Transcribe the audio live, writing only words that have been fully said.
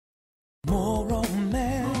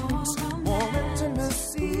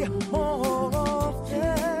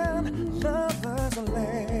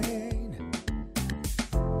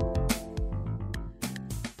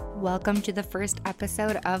Welcome to the first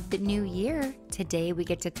episode of the new year. Today we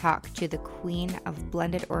get to talk to the queen of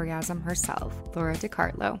blended orgasm herself, Laura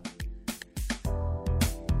DiCarlo.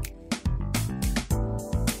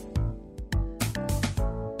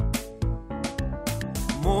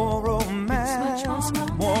 More romance,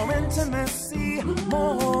 more intimacy,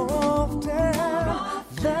 more often,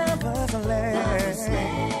 lovers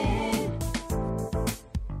lane.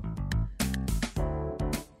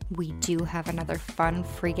 We do have another fun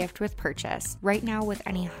free gift with purchase. Right now with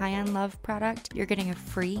any high-end Love product, you're getting a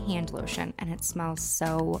free hand lotion and it smells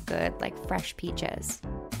so good, like fresh peaches.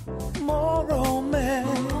 More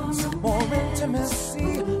romance, more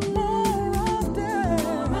intimacy, more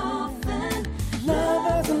often,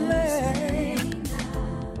 lovers lane.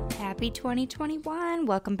 Happy 2021.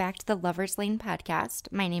 Welcome back to the Lovers Lane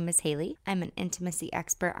podcast. My name is Haley. I'm an intimacy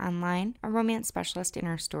expert online, a romance specialist in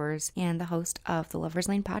our stores, and the host of the Lovers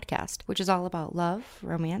Lane podcast, which is all about love,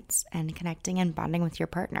 romance, and connecting and bonding with your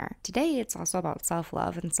partner. Today, it's also about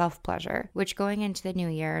self-love and self-pleasure, which going into the new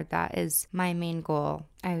year, that is my main goal.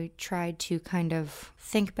 I tried to kind of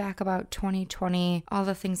think back about 2020, all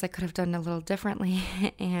the things I could have done a little differently,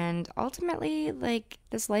 and ultimately,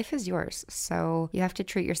 this life is yours, so you have to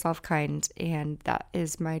treat yourself kind, and that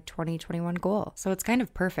is my 2021 goal. So it's kind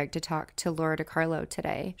of perfect to talk to Laura DiCarlo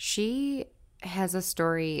today. She has a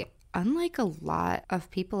story. Unlike a lot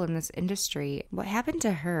of people in this industry, what happened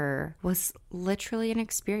to her was literally an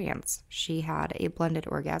experience. She had a blended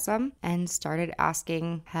orgasm and started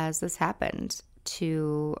asking, has this happened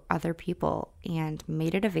to other people, and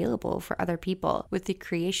made it available for other people with the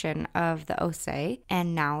creation of the Osé.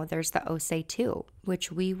 And now there's the Osé 2,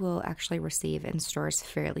 which we will actually receive in stores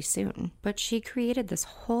fairly soon. But she created this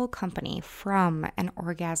whole company from an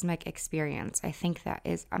orgasmic experience. I think that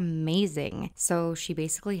is amazing. So she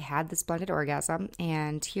basically had this blended orgasm,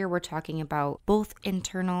 and here we're talking about both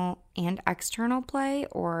internal and external play,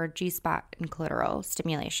 or G-spot and clitoral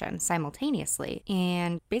stimulation simultaneously.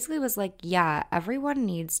 And basically was like, yeah, everyone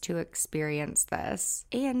needs to experience this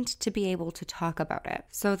and to be able to talk about it.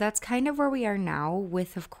 So that's kind of where we are now,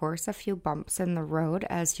 with of course a few bumps in the road,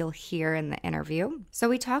 as you'll hear in the interview. So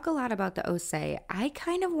we talk a lot about the Osé. I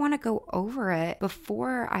kind of want to go over it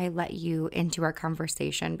before I let you into our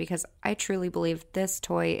conversation, because I truly believe this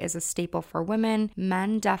toy is a staple for women.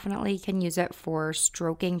 Men definitely can use it for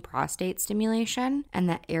stroking prostate stimulation, and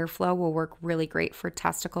that airflow will work really great for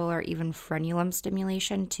testicle or even frenulum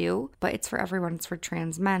stimulation too. But it's for everyone. It's for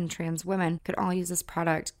trans men, trans women, could all use this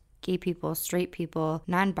product. Gay people, straight people,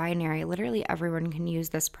 non-binary, literally everyone can use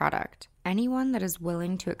this product. Anyone that is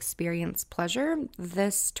willing to experience pleasure,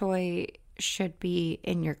 this toy should be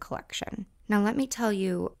in your collection. Now, let me tell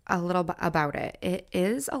you a little bit about it. It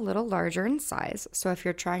is a little larger in size, so if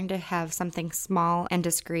you're trying to have something small and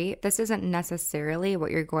discreet, this isn't necessarily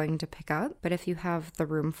what you're going to pick up, but if you have the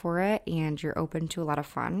room for it and you're open to a lot of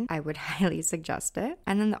fun, I would highly suggest it.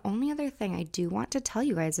 And then the only other thing I do want to tell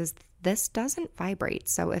you guys is this doesn't vibrate.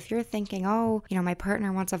 So if you're thinking, oh, my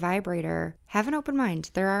partner wants a vibrator, have an open mind.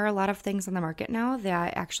 There are a lot of things on the market now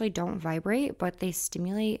that actually don't vibrate, but they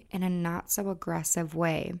stimulate in a not so aggressive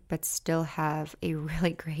way, but still have a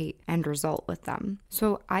really great end result with them.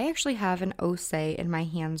 So I actually have an Osé in my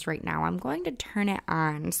hands right now. I'm going to turn it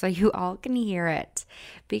on so you all can hear it,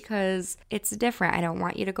 because it's different. I don't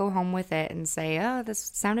want you to go home with it and say, oh, this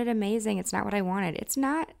sounded amazing. It's not what I wanted. It's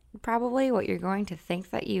not probably what you're going to think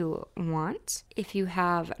that you want if you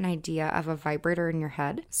have an idea of a vibrator in your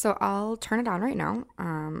head. So I'll turn it on right now.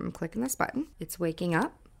 I'm clicking this button. It's waking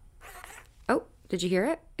up. Oh, did you hear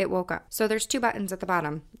it? It woke up. So there's two buttons at the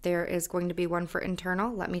bottom. There is going to be one for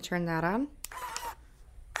internal. Let me turn that on.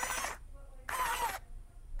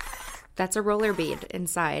 That's a roller bead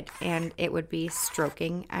inside, and it would be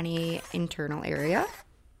stroking any internal area.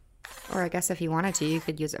 Or I guess if you wanted to, you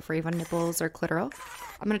could use it for even nipples or clitoral.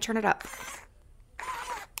 I'm going to turn it up.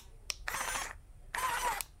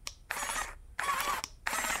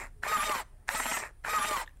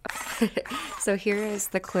 So here is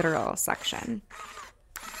the clitoral section.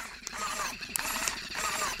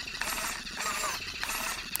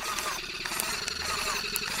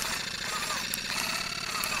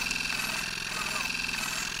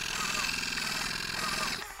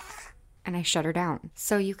 And I shut her down.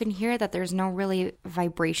 So you can hear that there's no really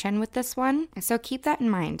vibration with this one. So keep that in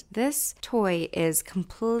mind. This toy is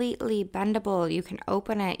completely bendable. You can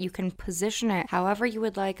open it, you can position it however you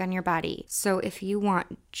would like on your body. So if you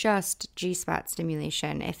want just G-spot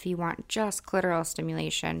stimulation, if you want just clitoral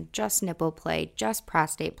stimulation, just nipple play, just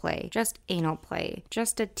prostate play, just anal play,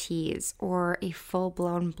 just a tease, or a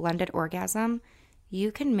full-blown blended orgasm, you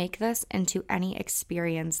can make this into any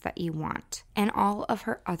experience that you want. And all of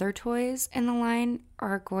her other toys in the line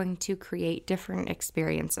are going to create different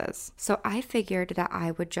experiences. So I figured that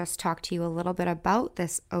I would just talk to you a little bit about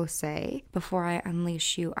this Osé before I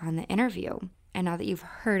unleash you on the interview. And now that you've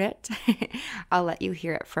heard it, I'll let you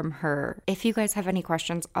hear it from her. If you guys have any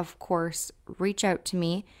questions, of course, reach out to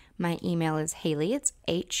me. My email is Haley, it's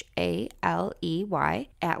Haley,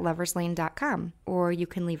 @loverslane.com. Or you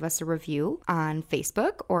can leave us a review on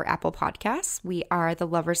Facebook or Apple Podcasts. We are the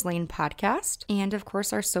Lovers Lane Podcast. And of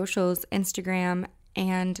course, our socials, Instagram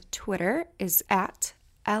and Twitter is at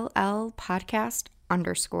 @LLpodcast_.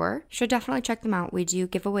 Should definitely check them out. We do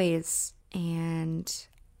giveaways. And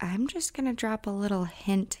I'm just going to drop a little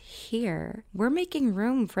hint here. We're making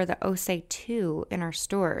room for the Osé 2 in our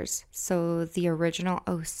stores. So the original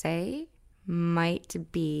Osé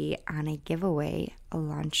might be on a giveaway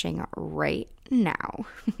launching right now.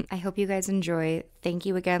 I hope you guys enjoy. Thank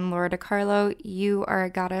you again, Laura DiCarlo. You are a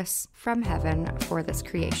goddess from heaven for this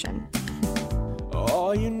creation.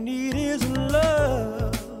 All you need is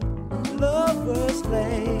love, Lover's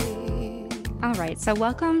Lane. All right, so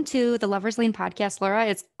welcome to the Lovers Lane podcast, Laura.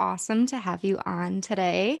 It's awesome to have you on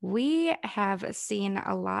today. We have seen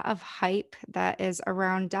a lot of hype that is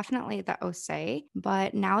around definitely the Osé,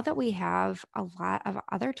 but now that we have a lot of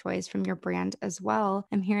other toys from your brand as well,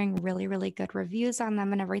 I'm hearing really, really good reviews on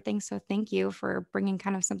them and everything. So thank you for bringing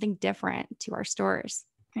kind of something different to our stores.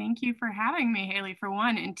 Thank you for having me, Haley, for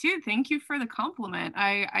one. And two, thank you for the compliment.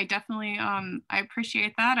 I definitely, I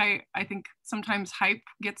appreciate that. I think sometimes hype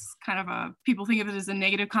gets kind of people think of it as a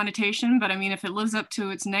negative connotation, but I mean, if it lives up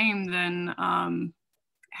to its name, then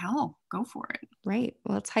hell, go for it. Right.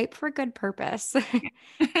 Well, it's hype for good purpose.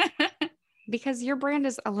 Because your brand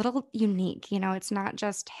is a little unique. You know, it's not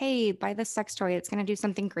just, hey, buy this sex toy, it's going to do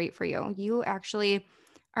something great for you. You actually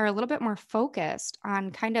are a little bit more focused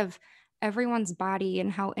on kind of everyone's body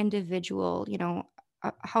and how individual,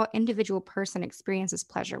 how individual person experiences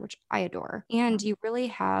pleasure, which I adore. And you really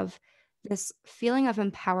have this feeling of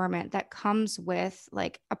empowerment that comes with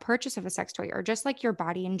like a purchase of a sex toy or just like your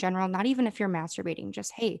body in general, not even if you're masturbating,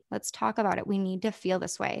 just, hey, let's talk about it. We need to feel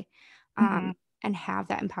this way and have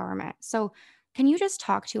that empowerment. So can you just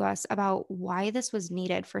talk to us about why this was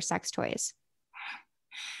needed for sex toys?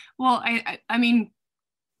 Well, I mean,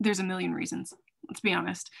 there's a million reasons. Let's be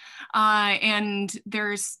honest. And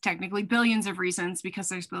there's technically billions of reasons because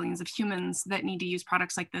there's billions of humans that need to use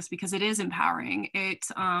products like this because it is empowering. I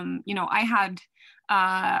had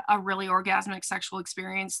a really orgasmic sexual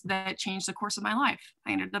experience that changed the course of my life.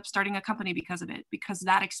 I ended up starting a company because of it, because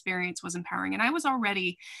that experience was empowering. And I was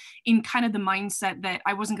already in kind of the mindset that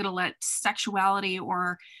I wasn't going to let sexuality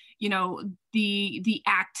or, the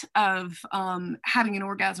act of having an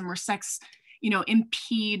orgasm or sex,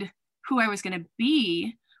 impede who I was going to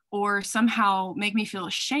be or somehow make me feel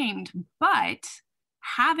ashamed. But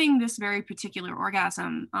having this very particular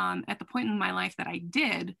orgasm at the point in my life that I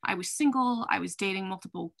did, I was single, I was dating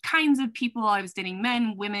multiple kinds of people. I was dating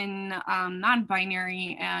men, women,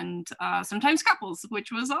 non-binary, and sometimes couples,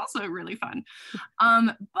 which was also really fun.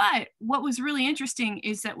 But what was really interesting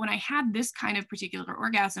is that when I had this kind of particular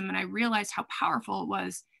orgasm and I realized how powerful it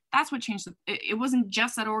was, that's what changed. It wasn't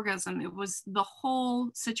just that orgasm. It was the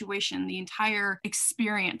whole situation, the entire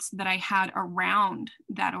experience that I had around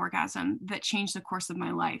that orgasm that changed the course of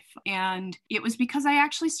my life. And it was because I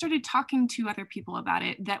actually started talking to other people about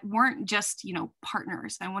it that weren't just,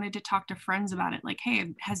 partners. I wanted to talk to friends about it. Like,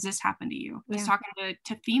 hey, has this happened to you? I was talking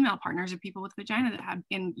to female partners or people with vagina that had,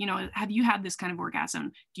 and, have you had this kind of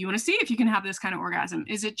orgasm? Do you want to see if you can have this kind of orgasm?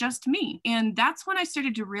 Is it just me? And that's when I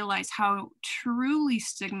started to realize how truly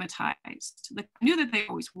stigmatized. I knew that they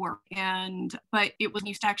always were, but it was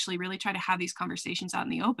used to actually really try to have these conversations out in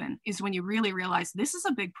the open is when you really realize this is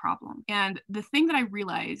a big problem. And the thing that I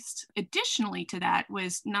realized additionally to that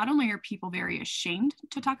was not only are people very ashamed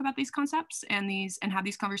to talk about these concepts and have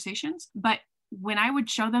these conversations, but when I would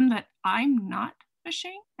show them that I'm not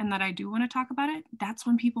ashamed and that I do want to talk about it, that's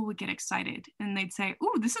when people would get excited and they'd say,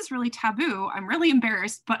 "Oh, this is really taboo. I'm really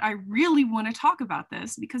embarrassed, but I really want to talk about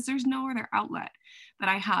this because there's no other outlet that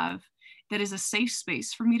I have that is a safe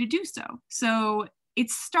space for me to do so." So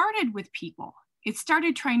it started with people. It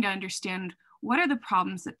started trying to understand what are the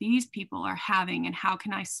problems that these people are having and how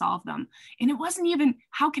can I solve them? And it wasn't even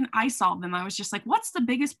how can I solve them? I was just like, what's the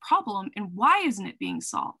biggest problem and why isn't it being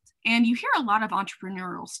solved? And you hear a lot of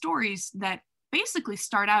entrepreneurial stories that basically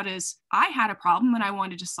start out as I had a problem and I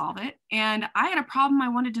wanted to solve it. And I had a problem, I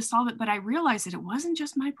wanted to solve it, but I realized that it wasn't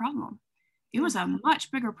just my problem. It was a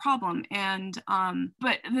much bigger problem. And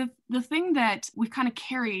but the thing that we kind of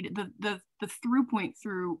carried, the through point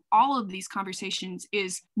through all of these conversations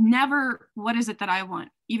is never what is it that I want,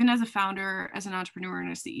 even as a founder, as an entrepreneur,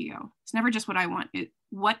 and a CEO. It's never just what I want.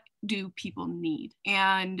 What do people need?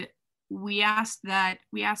 And we asked that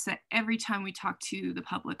every time we talk to the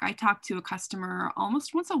public. I talk to a customer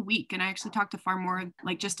almost once a week, and I actually talk to far more,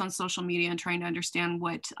 like just on social media and trying to understand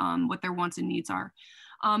what their wants and needs are.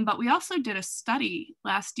 But we also did a study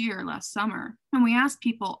last summer, and we asked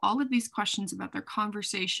people all of these questions about their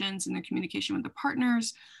conversations and their communication with their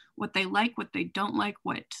partners, what they like, what they don't like,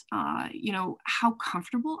 how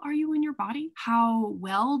comfortable are you in your body? How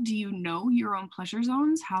well do you know your own pleasure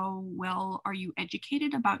zones? How well are you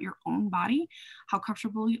educated about your own body? How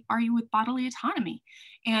comfortable are you with bodily autonomy?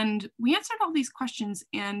 And we answered all these questions,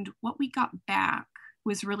 and what we got back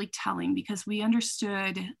was really telling, because we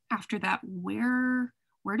understood after that where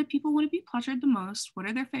do people want to be pleasured the most? What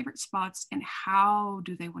are their favorite spots? And how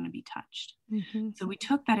do they want to be touched? Mm-hmm. So we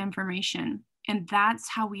took that information, and that's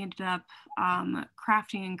how we ended up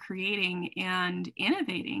crafting and creating and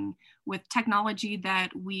innovating with technology that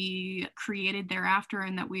we created thereafter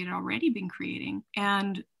and that we had already been creating.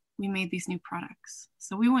 And we made these new products.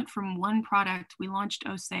 So we went from one product, we launched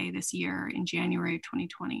OSE this year in January of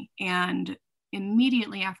 2020. And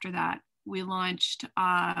immediately after that, we launched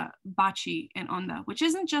Bachi and Onda, which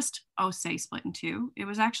isn't just OSE split in two. It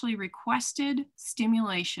was actually requested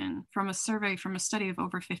stimulation from a survey, from a study of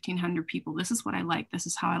over 1,500 people. This is what I like. This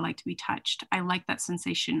is how I like to be touched. I like that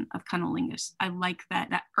sensation of cunnilingus. I like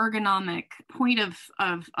that ergonomic point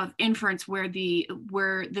of inference where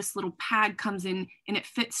this little pad comes in and it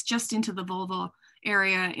fits just into the vulva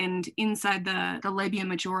area and inside the labia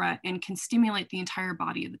majora and can stimulate the entire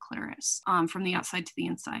body of the clitoris from the outside to the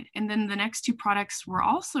inside. And then the next two products were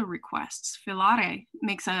also requests. Filare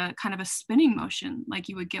makes a kind of a spinning motion like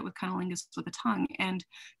you would get with cunnilingus with a tongue, and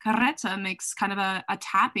Carezza makes kind of a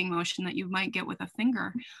tapping motion that you might get with a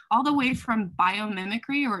finger, all the way from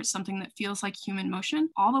biomimicry, or something that feels like human motion,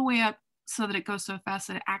 all the way up so that it goes so fast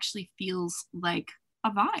that it actually feels like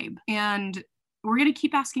a vibe. And we're going to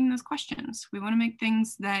keep asking those questions. We want to make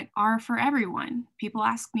things that are for everyone. People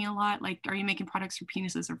ask me a lot, like, are you making products for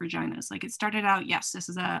penises or vaginas? Like, it started out, yes, this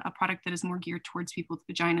is a product that is more geared towards people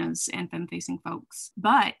with vaginas and femme-facing folks.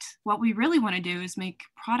 But what we really want to do is make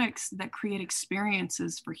products that create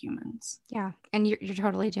experiences for humans. Yeah, and you're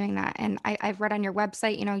totally doing that. And I've read on your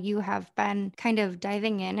website, you have been kind of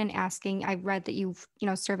diving in and asking. I read that you've,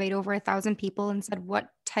 surveyed over 1,000 people and said, what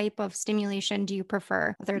type of stimulation do you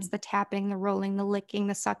prefer? Whether it's the tapping, the rolling, the licking,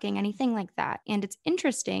 the sucking, anything like that. And it's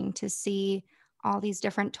interesting to see all these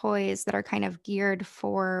different toys that are kind of geared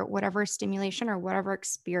for whatever stimulation or whatever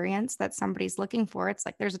experience that somebody's looking for. It's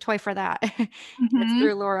like, there's a toy for that. Mm-hmm. It's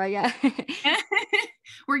through Laura. Yeah.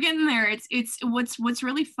 We're getting there. It's what's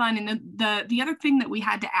really fun. And the other thing that we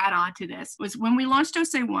had to add on to this was when we launched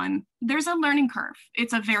OSE 1, there's a learning curve.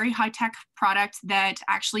 It's a very high-tech product that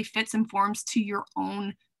actually fits and forms to your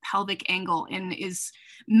own pelvic angle and is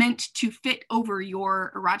meant to fit over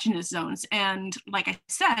your erogenous zones. And like I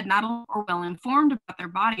said, not all are well informed about their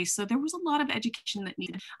bodies. So there was a lot of education that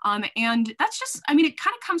needed. And that's just, it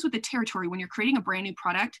kind of comes with the territory when you're creating a brand new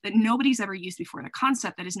product that nobody's ever used before, the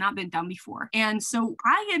concept that has not been done before. And so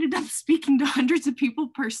I ended up speaking to hundreds of people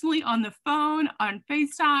personally on the phone, on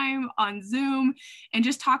FaceTime, on Zoom, and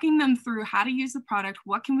just talking them through how to use the product.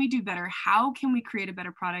 What can we do better? How can we create a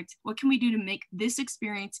better product? What can we do to make this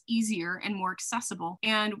experience easier and more accessible?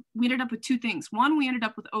 And we ended up with two things. One, we ended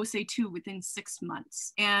up with OSE 2 within 6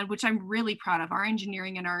 months, and which I'm really proud of. Our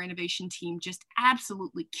engineering and our innovation team just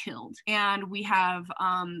absolutely killed. And we have,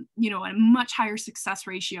 a much higher success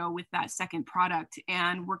ratio with that second product.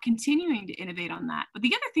 And we're continuing to innovate on that. But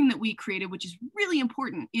the other thing that we created, which is really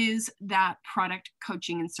important, is that product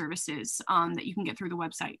coaching and services that you can get through the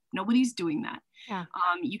website. Nobody's doing that. Yeah.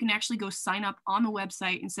 You can actually go sign up on the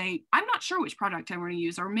website and say, I'm not sure which product I want to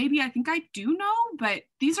use, or maybe I think I do know, but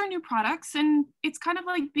these are new products. And it's kind of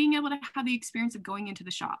like being able to have the experience of going into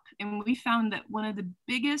the shop. And we found that one of the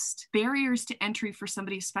biggest barriers to entry for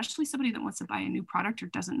somebody, especially somebody that wants to buy a new product or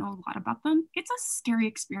doesn't know a lot about them, it's a scary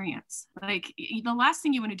experience. Like, the last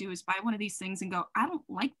thing you want to do is buy one of these things and go, I don't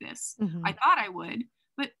like this. Mm-hmm. I thought I would,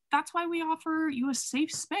 but that's why we offer you a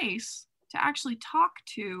safe space to actually talk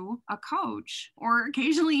to a coach, or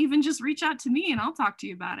occasionally even just reach out to me and I'll talk to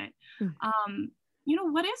you about it. Mm-hmm.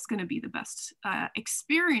 What is going to be the best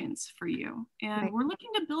experience for you? And right. We're looking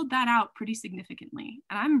to build that out pretty significantly.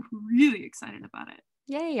 And I'm really excited about it.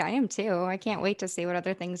 Yay, I am too. I can't wait to see what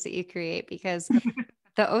other things that you create, because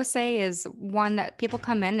The Osei is one that people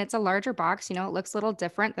come in, it's a larger box, you know, it looks a little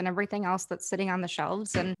different than everything else that's sitting on the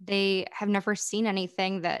shelves. And they have never seen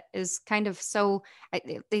anything that is kind of so,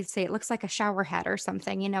 they say it looks like a shower head or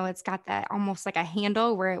something. You know, it's got that almost like a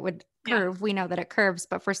handle where it would Yeah. curve. We know that it curves,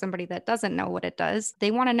 but for somebody that doesn't know what it does,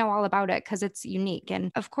 they want to know all about it because it's unique.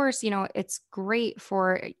 And of course, you know, it's great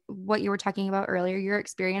for what you were talking about earlier, your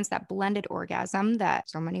experience, that blended orgasm that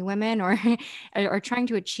so many women or are trying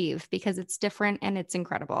to achieve because it's different and it's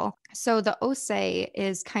incredible. So the Osei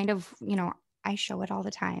is kind of, you know, I show it all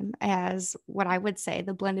the time as what I would say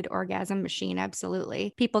the blended orgasm machine.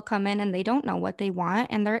 Absolutely. People come in and they don't know what they want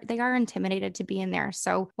and they are intimidated to be in there.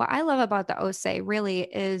 So what I love about the Osei really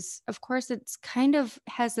is, of course, it's kind of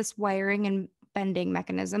has this wiring and bending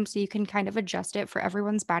mechanism so you can kind of adjust it for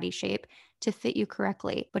everyone's body shape to fit you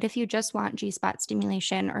correctly. But if you just want G-spot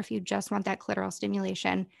stimulation or if you just want that clitoral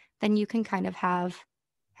stimulation, then you can kind of have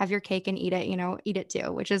your cake and eat it, you know, eat it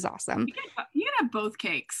too, which is awesome. You can have both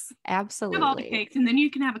cakes. Absolutely. You have all the cakes, and then you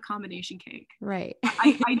can have a combination cake. Right.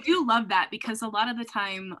 I do love that because a lot of the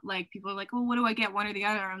time, like people are like, well, what do I get, one or the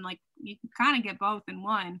other? I'm like, you can kind of get both in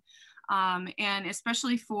one. And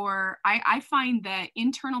especially for, I find that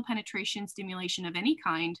internal penetration stimulation of any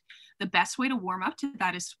kind, the best way to warm up to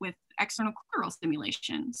that is with external clitoral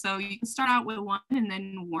stimulation. So you can start out with one and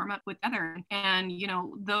then warm up with the other. And, you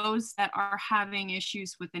know, those that are having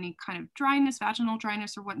issues with any kind of dryness, vaginal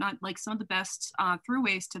dryness or whatnot, like some of the best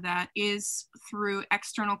throughways to that is through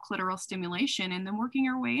external clitoral stimulation and then working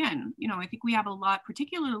your way in. You know, I think we have a lot,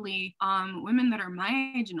 particularly women that are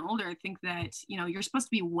my age and older, I think that, you know, you're supposed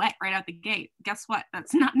to be wet right out the gate. Guess what?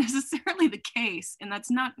 That's not necessarily the case. And that's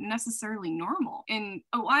not necessarily normal. And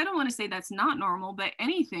I don't want to say that's not normal, but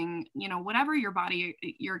anything, you know, whatever your body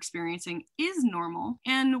you're experiencing is normal.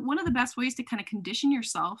 And one of the best ways to kind of condition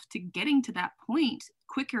yourself to getting to that point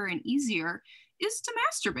quicker and easier is to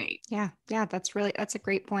masturbate. Yeah. That's a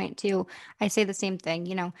great point too. I say the same thing,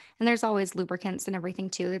 you know, and there's always lubricants and everything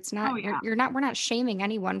too. It's not, Oh yeah. we're not shaming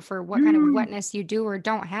anyone for what kind of wetness you do or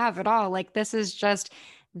don't have at all. Like this is just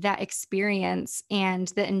that experience and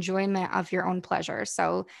the enjoyment of your own pleasure.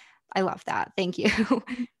 So I love that. Thank you.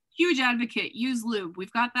 Huge advocate, use lube.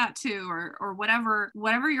 We've got that too, or whatever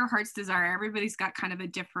your heart's desire. Everybody's got kind of a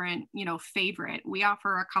different, you know, favorite. We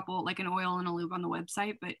offer a couple, like an oil and a lube on the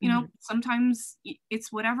website, but you know, sometimes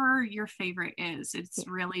it's whatever your favorite is. It's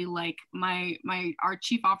really like our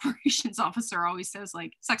chief operations officer always says,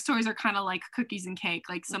 like, sex toys are kind of like cookies and cake.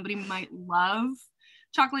 Like somebody might love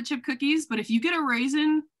chocolate chip cookies, but if you get a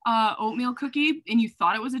raisin oatmeal cookie and you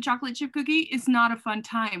thought it was a chocolate chip cookie, it's not a fun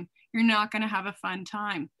time. You're not going to have a fun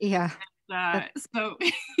time. Yeah. So,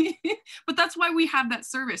 but that's why we have that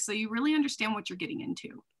service. So you really understand what you're getting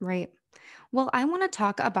into. Right. Well, I want to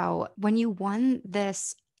talk about when you won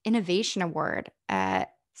this innovation award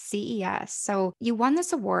at CES. So you won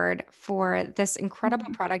this award for this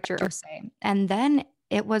incredible product, your Osei, and then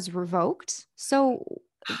it was revoked. So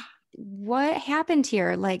what happened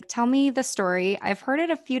here? Like, tell me the story. I've heard it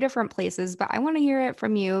a few different places, but I want to hear it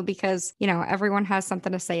from you because, you know, everyone has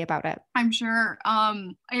something to say about it. I'm sure.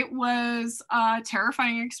 It was a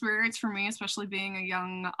terrifying experience for me, especially being a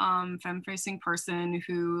young femme-facing person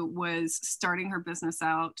who was starting her business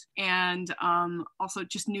out and also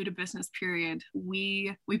just new to business, period.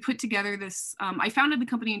 We put together this, I founded the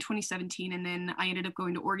company in 2017, and then I ended up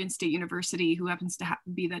going to Oregon State University, who happens to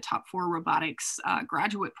be the top 4 robotics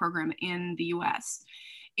graduate program in the US,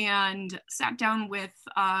 and sat down with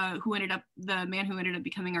the man who ended up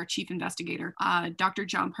becoming our chief investigator, Dr.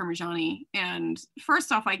 John Parmigiani. And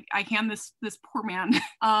first off, I hand this poor man,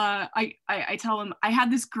 I tell him I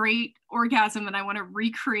had this great orgasm and I want to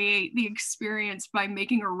recreate the experience by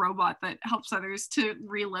making a robot that helps others to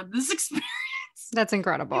relive this experience. That's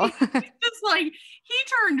incredible. Just like, he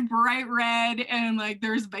turned bright red and like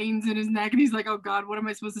there's veins in his neck and he's like, oh God, what am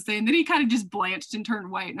I supposed to say? And then he kind of just blanched and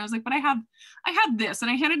turned white. And I was like, but I have this.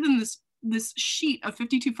 And I handed him this sheet of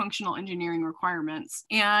 52 functional engineering requirements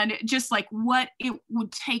and just like what it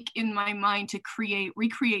would take in my mind to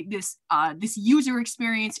recreate this user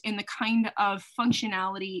experience and the kind of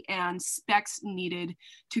functionality and specs needed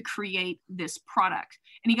to create this product.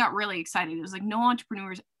 And he got really excited. It was like, no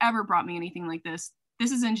entrepreneurs ever brought me anything like this.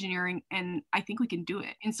 This is engineering and I think we can do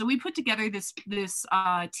it. And so we put together this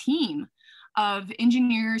team of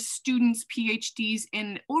engineers, students, PhDs,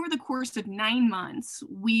 and over the course of 9 months,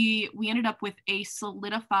 we ended up with a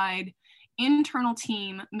solidified internal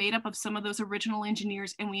team made up of some of those original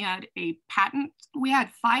engineers, and we had a patent. We had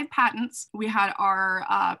 5 patents. We had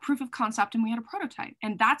our proof of concept, and we had a prototype.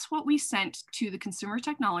 And that's what we sent to the Consumer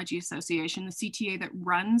Technology Association, the CTA that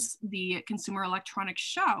runs the Consumer Electronics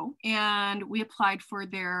Show. And we applied for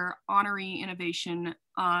their Honorary Innovation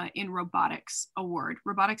in Robotics Award.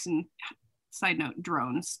 Robotics and, side note,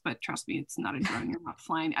 drones, but trust me, it's not a drone. You're not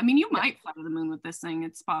flying. I mean, you might fly to the moon with this thing.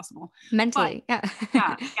 It's possible. Mentally, but,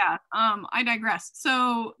 yeah. I digress.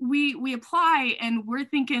 So we apply, and we're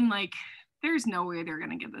thinking like, there's no way they're going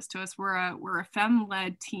to give this to us. We're a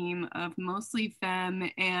femme-led team of mostly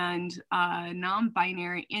femme and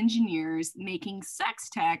non-binary engineers making sex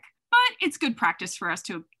tech. But it's good practice for us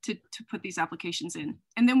to put these applications in.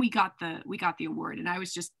 And then we got the award, and I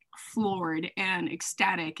was just floored and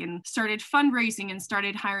ecstatic, and started fundraising and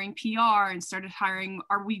started hiring PR and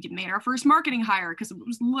we made our first marketing hire, because it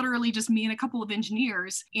was literally just me and a couple of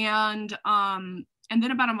engineers. And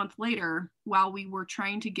then about a month later, while we were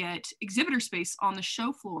trying to get exhibitor space on the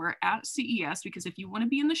show floor at CES, because if you want to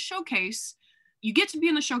be in the showcase, you get to be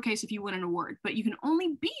in the showcase if you win an award, but you can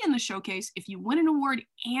only be in the showcase if you win an award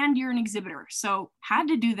and you're an exhibitor. So had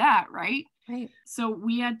to do that, right? Right. So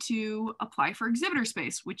we had to apply for exhibitor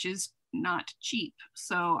space, which is not cheap.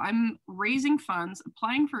 So I'm raising funds,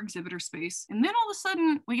 applying for exhibitor space. And then all of a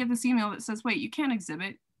sudden we get this email that says, wait, you can't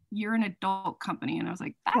exhibit. You're an adult company. And I was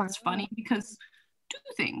like, that's funny, because 2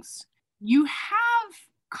 things. You have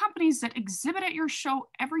companies that exhibit at your show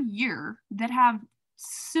every year that have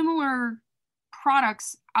similar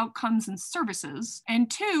products, outcomes, and services. And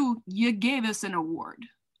 2, you gave us an award.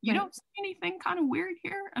 You don't see anything kind of weird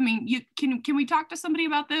here? I mean, can we talk to somebody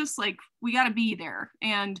about this? Like, we got to be there.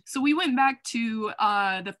 And so we went back to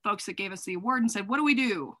the folks that gave us the award and said, what do we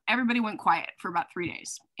do? Everybody went quiet for about 3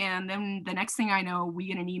 days. And then the next thing I know, we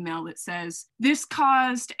get an email that says, this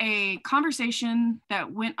caused a conversation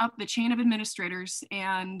that went up the chain of administrators,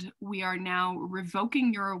 and we are now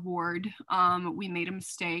revoking your award. We made a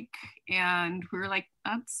mistake. And we were like,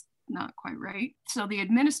 that's not quite right. So the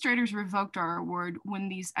administrators revoked our award when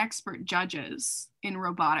these expert judges in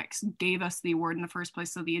robotics gave us the award in the first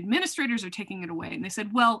place. So the administrators are taking it away. And they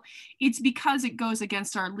said, well, it's because it goes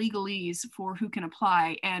against our legalese for who can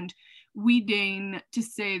apply. And we deign to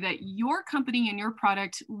say that your company and your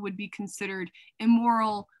product would be considered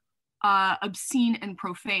immoral, obscene, and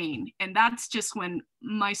profane. And that's just when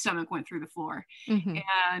my stomach went through the floor. Mm-hmm.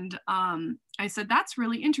 And I said, that's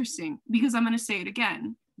really interesting, because I'm going to say it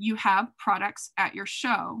again. You have products at your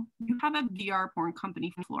show. You have a VR porn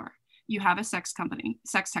company floor. You have a sex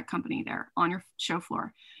tech company there on your show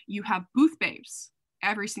floor. You have booth babes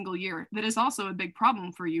every single year. That is also a big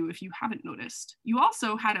problem for you if you haven't noticed. You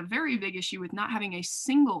also had a very big issue with not having a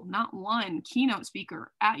single, not one keynote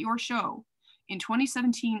speaker at your show in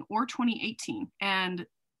 2017 or 2018. And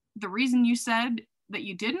the reason you said that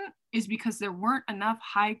you didn't is because there weren't enough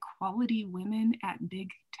high quality women at big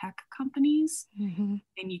tech companies. Mm-hmm.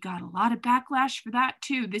 And you got a lot of backlash for that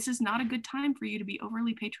too. This is not a good time for you to be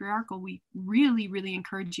overly patriarchal. We really, really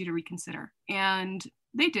encourage you to reconsider. And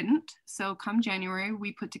they didn't. So come January,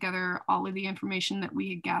 we put together all of the information that we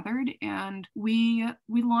had gathered, and we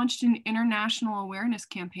launched an international awareness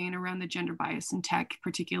campaign around the gender bias in tech,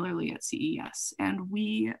 particularly at CES. And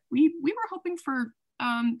we were hoping for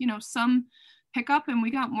some pickup, and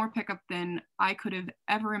we got more pickup than I could have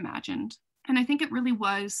ever imagined. And I think it really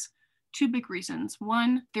was 2 big reasons.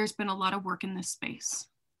 One, there's been a lot of work in this space.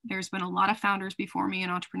 There's been a lot of founders before me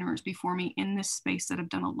and entrepreneurs before me in this space that have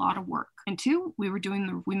done a lot of work. And 2, we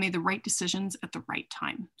made the right decisions at the right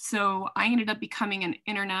time. So I ended up becoming an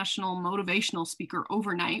international motivational speaker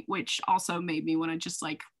overnight, which also made me want to just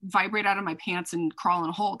like vibrate out of my pants and crawl in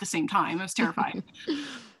a hole at the same time. I was terrified.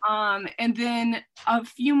 And then a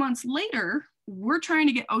few months later, we're trying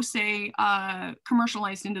to get OSE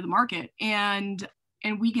commercialized into the market. And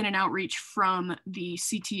we get an outreach from the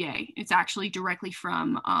CTA. It's actually directly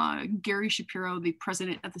from Gary Shapiro, the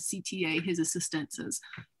president of the CTA. His assistant says,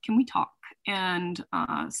 can we talk? And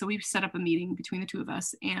so we set up a meeting between the 2 of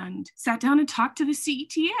us and sat down and talked to the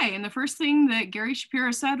CTA. And the first thing that Gary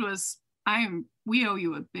Shapiro said was, we owe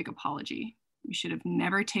you a big apology. We should have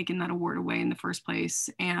never taken that award away in the first place.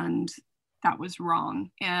 And that was wrong.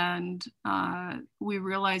 And we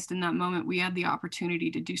realized in that moment we had the opportunity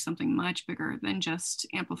to do something much bigger than just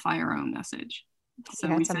amplify our own message. So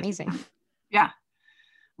yeah, that's amazing. Yeah.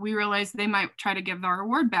 We realized they might try to give our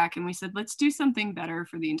award back. And we said, let's do something better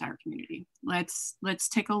for the entire community. Let's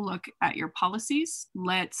take a look at your policies.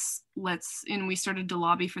 And we started to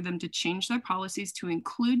lobby for them to change their policies to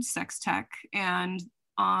include sex tech. And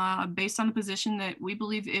based on the position that we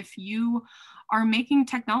believe if you are making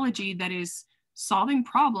technology that is solving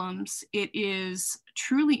problems, it is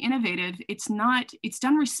truly innovative, it's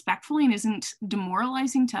done respectfully and isn't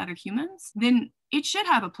demoralizing to other humans, then it should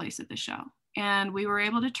have a place at the show. And we were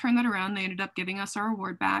able to turn that around. They ended up giving us our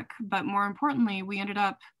award back. But more importantly, we ended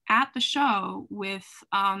up at the show with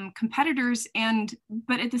competitors,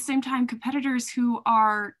 but at the same time, competitors who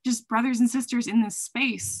are just brothers and sisters in this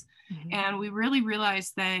space. Mm-hmm. And we really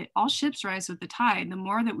realized that all ships rise with the tide. The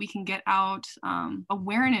more that we can get out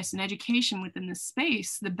awareness and education within this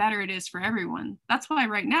space, the better it is for everyone. That's why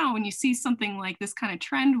right now, when you see something like this kind of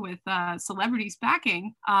trend with celebrities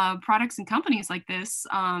backing products and companies like this,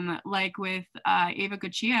 like with Ava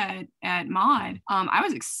Guccia at Mod, I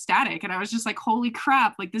was ecstatic. And I was just like, holy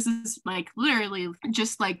crap, like this is like literally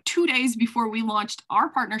just like 2 days before we launched our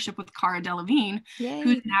partnership with Cara Delevingne,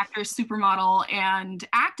 who's an actress, supermodel, and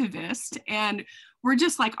activist. And we're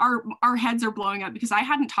just like, our heads are blowing up because I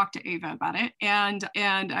hadn't talked to Ava about it. And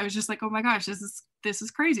I was just like, oh my gosh, this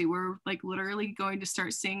is crazy. We're like literally going to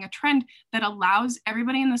start seeing a trend that allows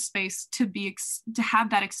everybody in the space to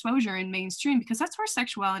have that exposure in mainstream, because that's where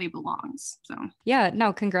sexuality belongs. So yeah,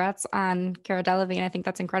 no, congrats on Cara Delevingne. I think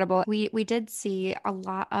that's incredible. We did see a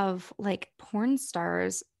lot of like porn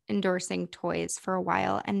stars endorsing toys for a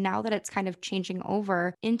while. And now that it's kind of changing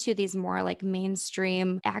over into these more like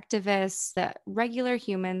mainstream activists that regular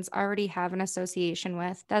humans already have an association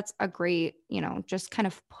with, that's a great, just kind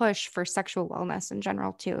of push for sexual wellness in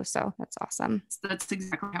general too. So that's awesome. That's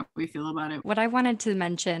exactly how we feel about it. What I wanted to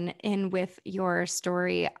mention with your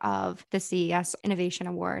story of the CES Innovation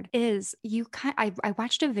Award is I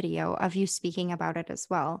watched a video of you speaking about it as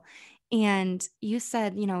well. And you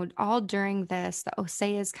said, all during this, the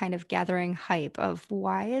OSEA is kind of gathering hype of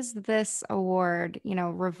why is this award,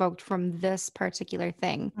 revoked from this particular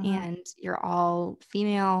thing? Mm-hmm. And you're all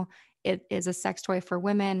female. It is a sex toy for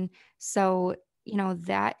women. So,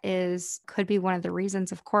 that could be one of the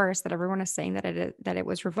reasons, of course, that everyone is saying that it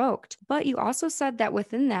was revoked. But you also said that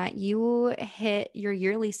within that, you hit your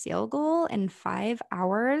yearly sale goal in 5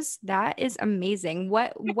 hours. That is amazing.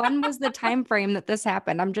 When was the time frame that this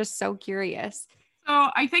happened? I'm just so curious. So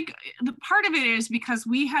I think the part of it is because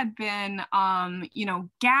we had been,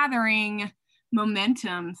 gathering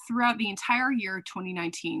momentum throughout the entire year of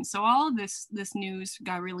 2019. So all of this news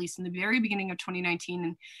got released in the very beginning of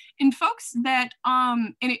 2019, and folks that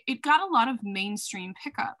and it got a lot of mainstream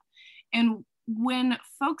pickup. And when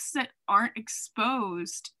folks that aren't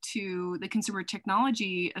exposed to the Consumer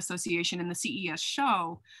Technology Association and the CES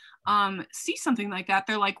show see something like that,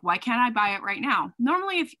 they're like, why can't I buy it right now?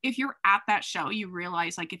 Normally, if you're at that show, you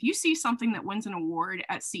realize like if you see something that wins an award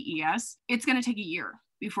at CES, it's going to take a year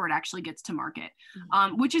before it actually gets to market,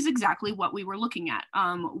 which is exactly what we were looking at.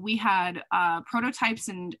 We had prototypes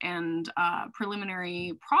and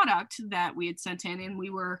preliminary product that we had sent in, and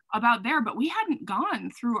we were about there, but we hadn't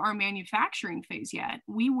gone through our manufacturing phase yet.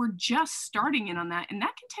 We were just starting in on that, and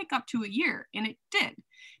that can take up to a year, and it did,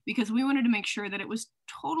 because we wanted to make sure that it was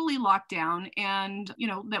totally locked down and,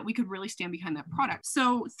 that we could really stand behind that product.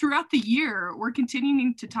 So throughout the year, we're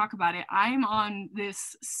continuing to talk about it. I'm on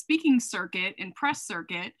this speaking circuit and press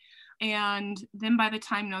circuit. And then by the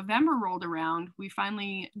time November rolled around, we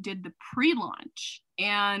finally did the pre-launch.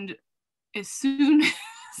 And as soon as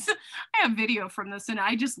I have video from this, and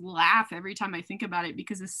I just laugh every time I think about it,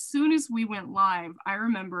 because as soon as we went live, I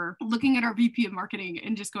remember looking at our VP of marketing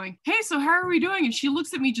and just going, hey, so how are we doing? And she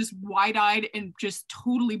looks at me just wide-eyed and just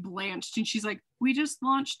totally blanched. And she's like, we just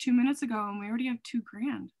launched 2 minutes ago and we already have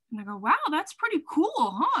 $2,000. And I go, wow, that's pretty cool,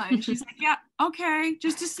 huh? And she's like, yeah, okay,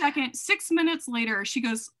 just a second. 6 minutes later, she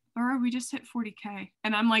goes, Laura, we just hit 40K.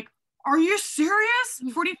 And I'm like, are you serious?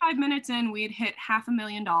 45 minutes in, we had hit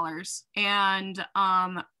 $500,000. And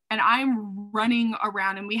I'm running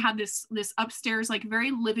around, and we had this upstairs, like very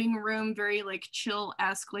living room, very like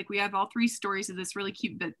chill-esque. Like we have all 3 stories of this really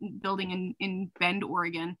cute building in Bend,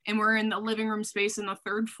 Oregon. And we're in the living room space on the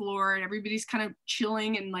 3rd floor, and everybody's kind of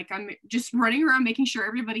chilling. And like, I'm just running around making sure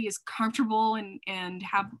everybody is comfortable and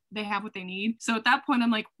they have what they need. So at that point, I'm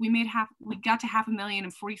like, we got to $500,000 in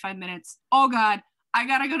 45 minutes. Oh God. I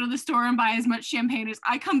gotta go to the store and buy as much champagne as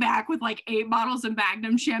I come back with like 8 bottles of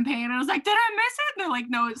Magnum champagne. And I was like, did I miss it? And they're like,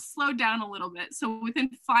 no, it slowed down a little bit. So within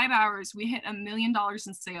 5 hours, we hit $1 million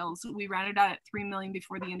in sales. We rounded out at 3 million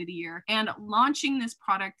before the end of the year. And launching this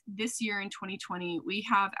product this year in 2020, we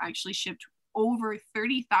have actually shipped over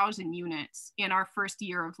 30,000 units in our first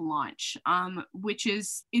year of launch, which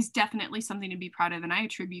is definitely something to be proud of. And I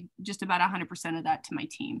attribute just about 100% of that to my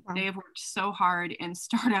team. Wow. They have worked so hard, and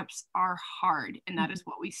startups are hard, and that is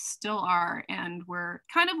what we still are. And we're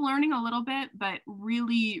kind of learning a little bit, but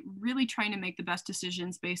really, really trying to make the best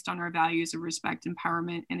decisions based on our values of respect,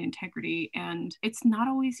 empowerment, and integrity. And it's not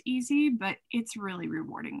always easy, but it's really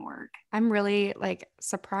rewarding work. I'm really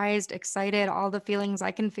surprised, excited, all the feelings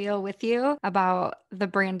I can feel with you about the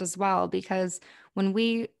brand as well, because when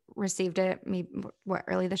we received it,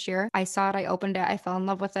 early this year, I saw it, I opened it, I fell in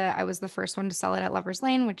love with it. I was the first one to sell it at Lover's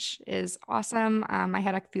Lane, which is awesome. I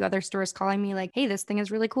had a few other stores calling me hey, this thing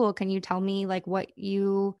is really cool. Can you tell me what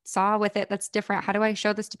you saw with it that's different? How do I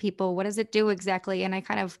show this to people? What does it do exactly? And I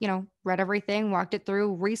kind of, read everything, walked it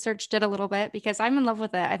through, researched it a little bit because I'm in love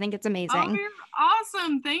with it. I think it's amazing. Oh, you're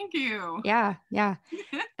awesome. Thank you. Yeah.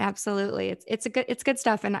 Absolutely. It's good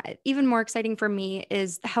stuff. And even more exciting for me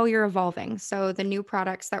is how you're evolving. So the new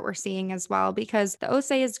products that we're seeing as well, because the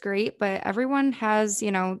OSE is great, but everyone has,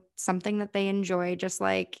 something that they enjoy, just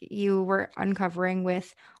like you were uncovering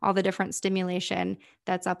with all the different stimulation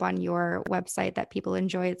that's up on your website that people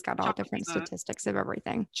enjoy. It's got all different statistics of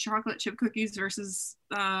everything. Chocolate chip cookies versus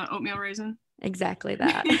oatmeal raisin. Exactly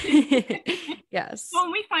that. Yes. Well,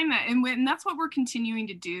 we find that, and that's what we're continuing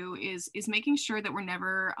to do is making sure that we're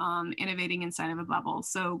never innovating inside of a bubble.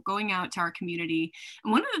 So going out to our community,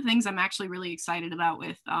 and one of the things I'm actually really excited about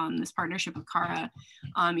with this partnership with Cara,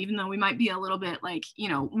 even though we might be a little bit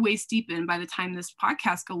waist deep in by the time this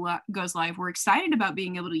podcast goes live, we're excited about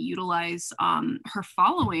being able to utilize her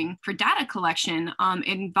following for data collection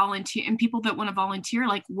and volunteer, and people that want to volunteer.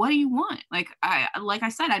 What do you want? Like I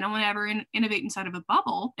said, I don't want to ever innovate inside of a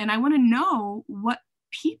bubble, and I want to know what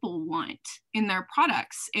people want in their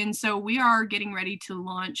products. And so we are getting ready to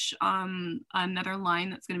launch another line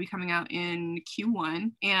that's going to be coming out in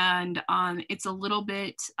Q1. And it's a little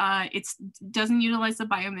bit, it doesn't utilize the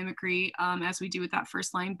biomimicry as we do with that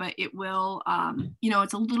first line, but it will,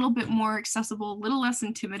 it's a little bit more accessible, a little less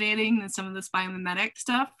intimidating than some of this biomimetic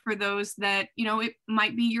stuff for those that, it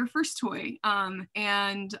might be your first toy.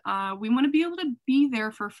 And we want to be able to be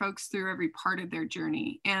there for folks through every part of their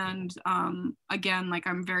journey. And again,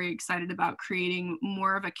 I'm very excited about creating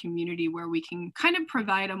more of a community where we can kind of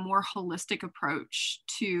provide a more holistic approach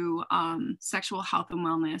to sexual health and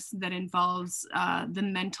wellness that involves the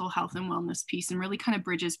mental health and wellness piece and really kind of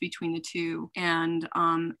bridges between the two, and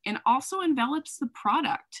also envelops the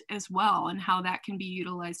product as well and how that can be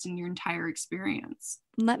utilized in your entire experience.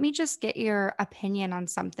 Let me just get your opinion on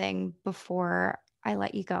something before I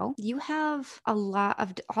let you go. You have all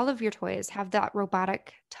of your toys have that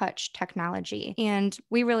robotic touch technology, and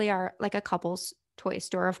we really are like a couples toy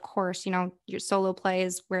store. Of course, your solo play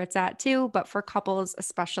is where it's at too, but for couples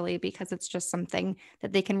especially, because it's just something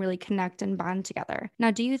that they can really connect and bond together.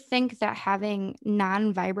 Now, do you think that having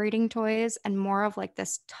non-vibrating toys and more of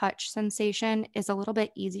this touch sensation is a little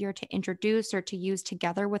bit easier to introduce or to use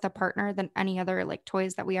together with a partner than any other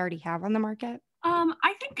toys that we already have on the market?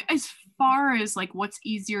 I think as far as what's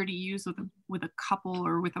easier to use with a couple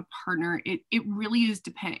or with a partner, it really is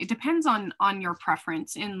it depends on your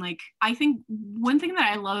preference. And I think one thing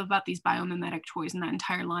that I love about these biomimetic toys and that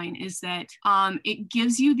entire line is that it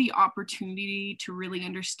gives you the opportunity to really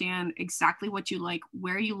understand exactly what you like,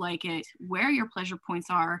 where you like it, where your pleasure points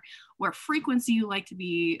are, where frequency you like to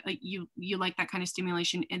be, you like that kind of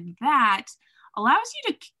stimulation, and that allows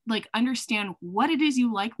you to understand what it is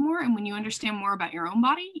you like more. And when you understand more about your own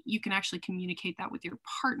body, you can actually communicate that with your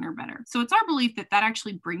partner better. So it's our belief that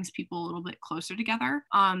actually brings people a little bit closer together.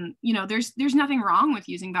 There's nothing wrong with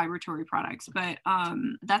using vibratory products, but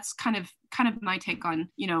that's kind of my take on,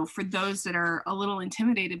 for those that are a little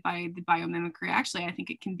intimidated by the biomimicry. Actually, I think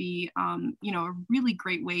it can be, a really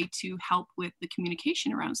great way to help with the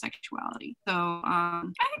communication around sexuality. So I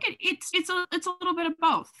think it's a little bit of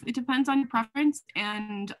both. It depends on your preference,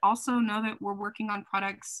 and also know that we're working on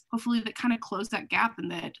products, hopefully, that kind of close that gap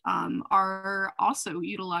and that are also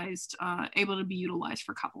able to be utilized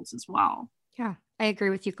for couples as well. Yeah, I agree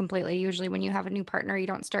with you completely. Usually when you have a new partner, you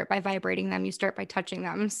don't start by vibrating them, you start by touching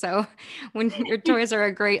them. So when your toys are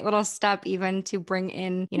a great little step even to bring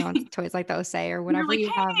in, toys like the OSE or whatever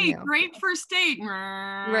you have. Hey, great first date.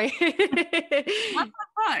 Right.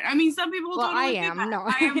 fun. I mean, some people don't I do am. that. No.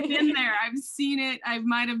 I have been there. I've seen it. I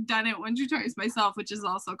might have done it once or twice myself, which is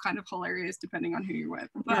also kind of hilarious depending on who you're with.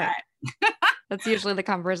 But Right. That's usually the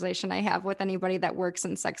conversation I have with anybody that works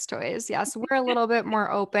in sex toys. Yes, we're a little bit more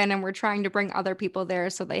open and we're trying to bring other people there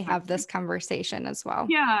so they have this conversation as well.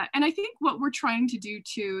 Yeah. And I think what we're trying to do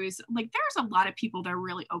too is like, there's a lot of people that are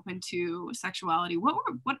really open to sexuality. What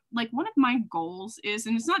one of my goals is,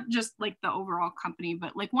 and it's not just like the overall company,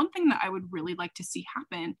 but like one thing that I would really like to see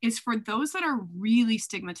happen is for those that are really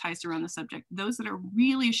stigmatized around the subject, those that are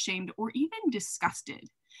really ashamed or even disgusted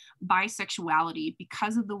by sexuality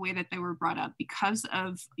because of the way that they were brought up, because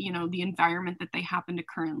of, you know, the environment that they happen to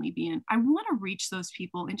currently be in. I want to reach those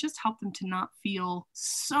people and just help them to not feel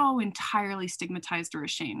so entirely stigmatized or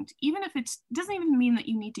ashamed, even if it doesn't even mean that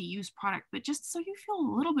you need to use product, but just so you feel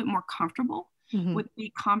a little bit more comfortable with the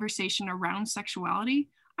conversation around sexuality.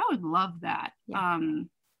 I would love that. Yeah.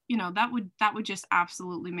 You know, that would just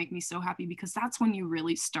absolutely make me so happy, because that's when you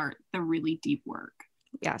really start the really deep work.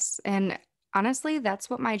 Yes. And honestly, that's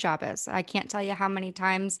what my job is. I can't tell you how many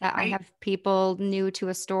times that I have people new to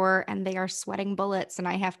a store and they are sweating bullets and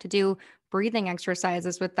I have to do breathing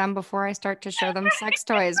exercises with them before I start to show them sex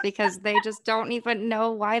toys because they just don't even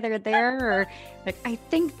know why they're there. Or like, I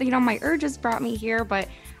think, you know, my urges brought me here, but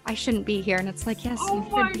I shouldn't be here. And it's like, yes, you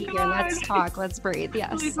should be here. Let's talk. Let's breathe.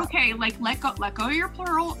 Yes. It's okay. Like let go of your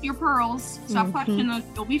pearls. Stop questioning us.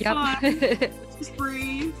 You'll be fine. Let's just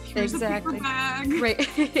breathe. Here's a paper bag. Right.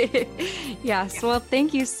 Yes. Well,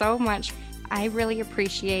 thank you so much. I really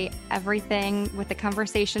appreciate everything with the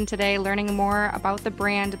conversation today, learning more about the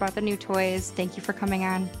brand, about the new toys. Thank you for coming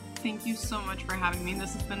on. Thank you so much for having me.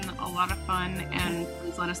 This has been a lot of fun, and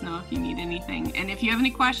please let us know if you need anything. And if you have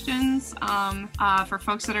any questions for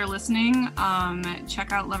folks that are listening,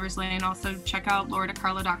 check out Lover's Lane. Also check out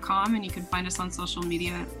LauraDiCarlo.com, and you can find us on social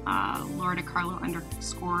media,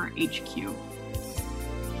 LauraDiCarlo_HQ.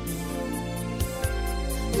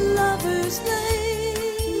 Lover's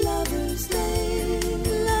Lane, Lover's Lane,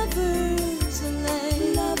 Lover's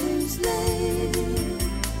Lane, Lover's Lane.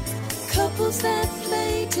 Couples that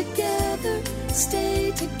play together,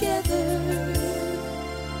 stay together.